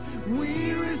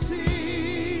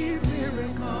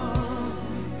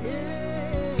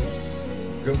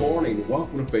Good morning.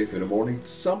 Welcome to Faith in the Morning.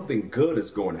 Something good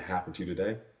is going to happen to you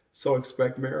today, so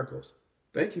expect miracles.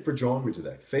 Thank you for joining me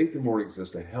today. Faith in the Morning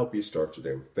exists to help you start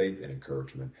today with faith and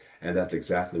encouragement, and that's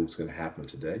exactly what's going to happen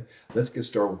today. Let's get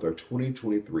started with our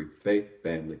 2023 Faith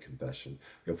Family Confession.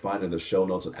 You'll find it in the show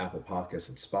notes on Apple Podcasts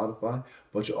and Spotify,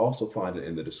 but you'll also find it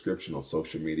in the description on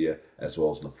social media as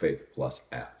well as in the Faith Plus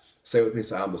app. Say with me,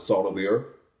 say, I'm the salt of the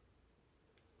earth.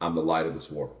 I'm the light of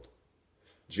this world.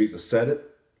 Jesus said it,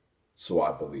 so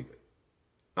I believe it.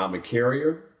 I'm a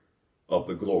carrier of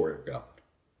the glory of God.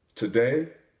 Today,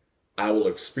 I will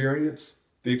experience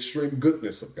the extreme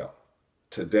goodness of God.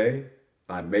 Today,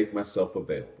 I make myself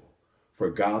available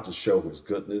for God to show his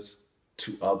goodness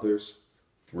to others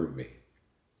through me.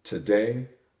 Today,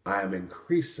 I am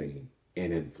increasing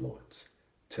in influence.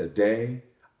 Today,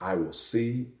 I will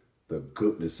see the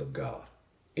goodness of God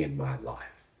in my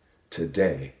life.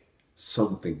 Today,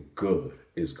 something good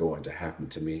is going to happen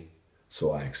to me,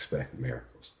 so I expect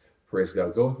miracles. Praise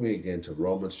God. Go with me again to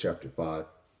Romans chapter 5.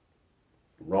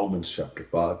 Romans chapter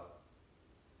 5.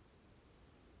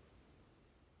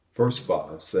 Verse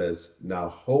 5 says, now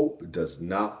hope does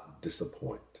not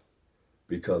disappoint,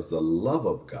 because the love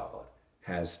of God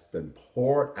has been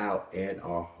poured out in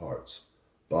our hearts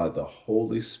by the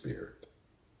Holy Spirit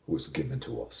who is given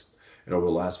to us. And over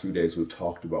the last few days, we've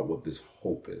talked about what this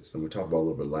hope is. And we talked about a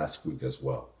little bit last week as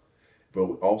well. But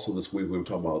also this week, we were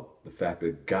talking about the fact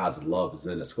that God's love is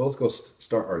in us. So let's go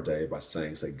start our day by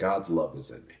saying, God's love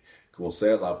is in me. Come on,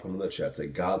 say it loud, put it in the chat. Say,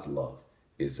 God's love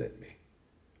is in me.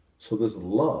 So this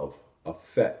love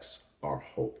affects our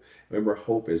hope. Remember,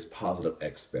 hope is positive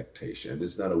expectation.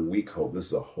 This is not a weak hope. This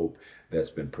is a hope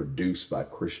that's been produced by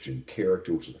Christian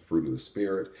character, which is the fruit of the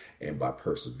Spirit, and by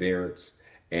perseverance,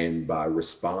 and by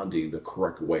responding the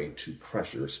correct way to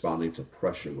pressure, responding to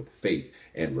pressure with faith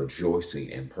and rejoicing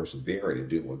and persevering and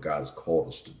doing what God has called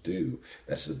us to do.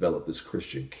 That's developed this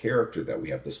Christian character that we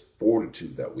have, this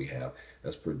fortitude that we have,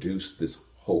 that's produced this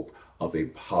hope of a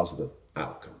positive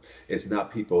outcome. It's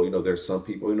not people, there's some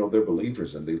people, they're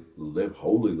believers and they live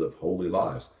holy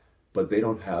lives, but they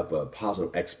don't have a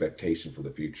positive expectation for the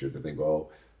future. They think,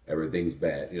 oh, everything's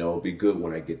bad. It'll be good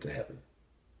when I get to heaven.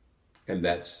 And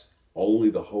that's only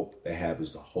the hope they have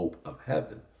is the hope of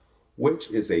heaven, which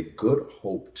is a good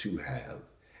hope to have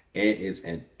and is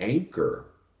an anchor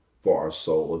for our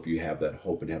soul if you have that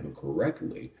hope in heaven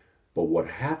correctly. But what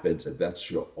happens if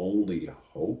that's your only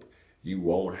hope? You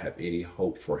won't have any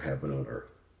hope for heaven on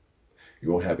earth. You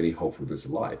won't have any hope for this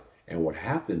life. And what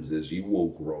happens is you will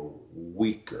grow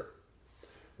weaker.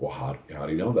 Well, how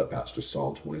do you know that, Pastor?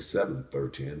 Psalm 27,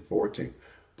 13 and 14.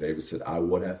 David said, I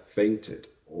would have fainted,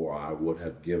 or I would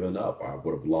have given up, or I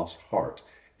would have lost heart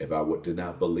if I did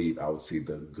not believe I would see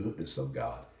the goodness of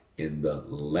God in the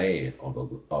land of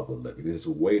the living. This is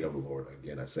wait on the Lord.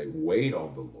 Again, I say wait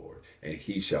on the Lord, and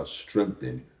he shall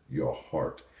strengthen your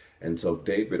heart. And so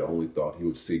David only thought he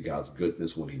would see God's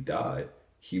goodness when he died.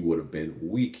 He would have been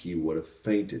weak. He would have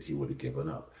fainted. He would have given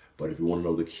up. But if you want to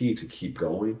know the key to keep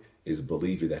going is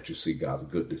believing that you see God's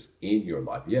goodness in your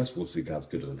life. Yes, we'll see God's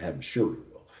goodness in heaven. Sure we will.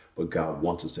 But God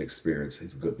wants us to experience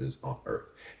his goodness on earth.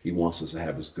 He wants us to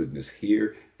have his goodness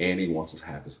here, and he wants us to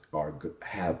have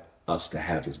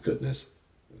his goodness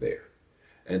there.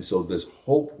 And so this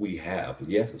hope we have,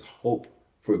 yes, it's hope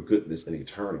for goodness in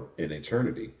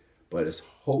eternity, but it's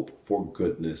hope for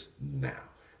goodness now.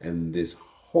 And this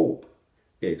hope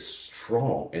is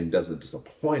strong and doesn't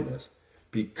disappoint us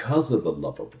because of the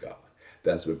love of God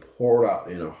that's been poured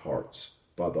out in our hearts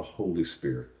by the Holy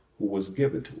Spirit who was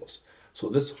given to us. So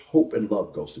this hope and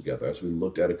love goes together. As we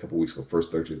looked at a couple weeks ago, 1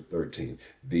 Corinthians 13,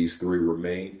 these three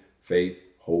remain: faith,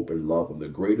 hope, and love. And the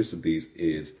greatest of these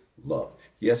is love.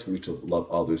 Yes, we're to love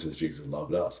others as Jesus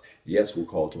loved us. Yes, we're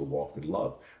called to walk in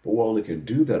love. But we only can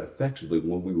do that effectively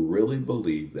when we really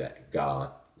believe that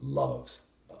God loves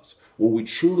us. When we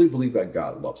truly believe that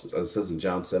God loves us, as it says in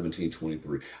John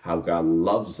 17:23, how God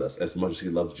loves us as much as he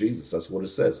loves Jesus. That's what it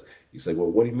says. You say, well,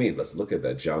 what do you mean? Let's look at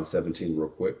that. John 17 real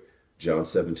quick. John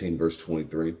 17, verse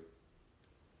 23.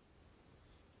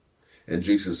 And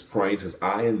Jesus praying, says,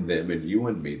 I and them and you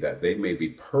and me, that they may be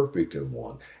perfect in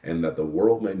one, and that the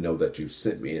world may know that you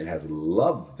sent me and has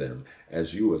loved them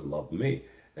as you have loved me.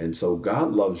 And so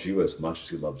God loves you as much as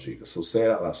he loves Jesus. So say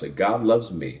it out loud. Say, God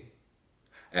loves me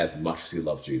as much as he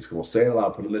loves Jesus. Come on, say it out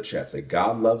loud. Put it in the chat. Say,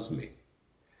 God loves me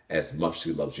as much as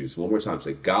he loves Jesus. One more time.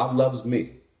 Say, God loves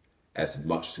me as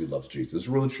much as he loves Jesus. It's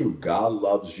really true. God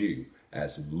loves you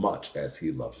as much as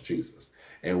he loves Jesus.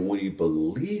 And when you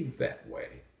believe that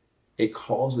way, it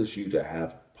causes you to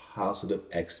have positive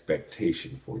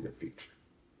expectation for your future.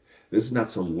 This is not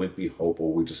some wimpy hope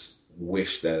or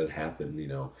wish that it happened.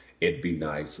 It'd be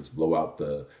nice. Let's blow out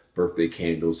the birthday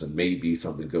candles and maybe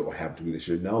something good will happen to me this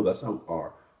year. No, that's not what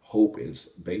our hope is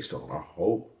based on. Our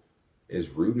hope is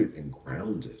rooted and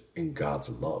grounded in God's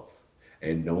love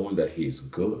and knowing that He is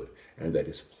good and that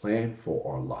His plan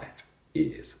for our life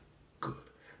is good.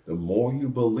 The more you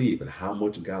believe in how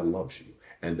much God loves you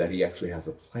and that He actually has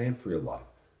a plan for your life,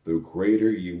 the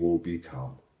greater you will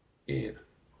become in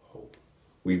hope.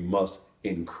 We must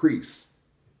increase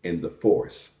in the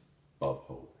force of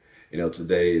hope.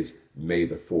 Today is May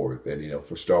the 4th. And,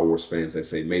 for Star Wars fans, they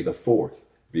say, May the 4th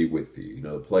be with you.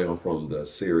 The play on from the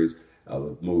series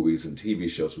of movies and TV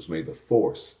shows was May the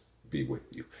Force be with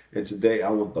you. And today I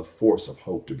want the force of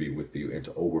hope to be with you and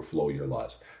to overflow your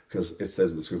lives. Because it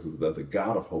says in the scripture that the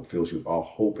God of hope fills you with all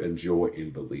hope and joy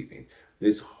in believing.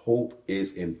 This hope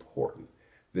is important.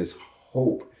 This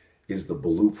hope is the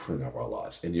blueprint of our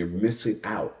lives. And you're missing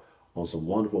out on some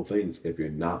wonderful things if you're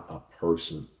not a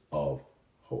person of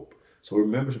hope. So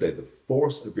remember today, the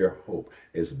force of your hope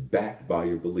is backed by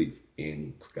your belief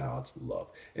in God's love.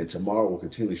 And tomorrow we'll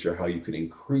continue to share how you can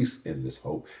increase in this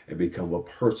hope and become a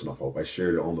person of hope. I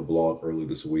shared it on the blog earlier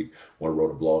this week when I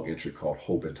wrote a blog entry called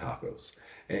Hope and Tacos.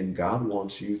 And God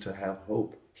wants you to have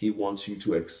hope. He wants you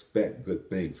to expect good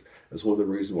things. That's one of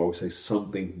the reasons why we say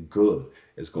something good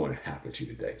is going to happen to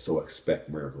you today. So expect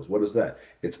miracles. What is that?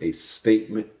 It's a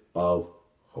statement of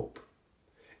hope.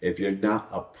 If you're not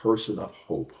a person of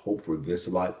hope for this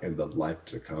life and the life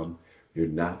to come, you're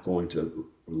not going to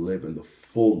live in the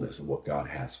fullness of what God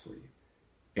has for you.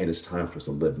 And it's time for us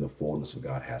to live in the fullness of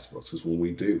God has for us. Because when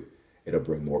we do, it'll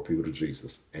bring more people to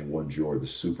Jesus and we'll enjoy the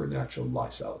supernatural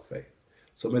lifestyle of faith.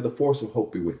 So may the force of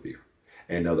hope be with you.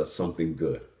 And know that something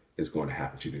good is going to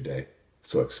happen to you today.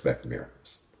 So expect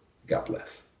miracles. God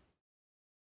bless.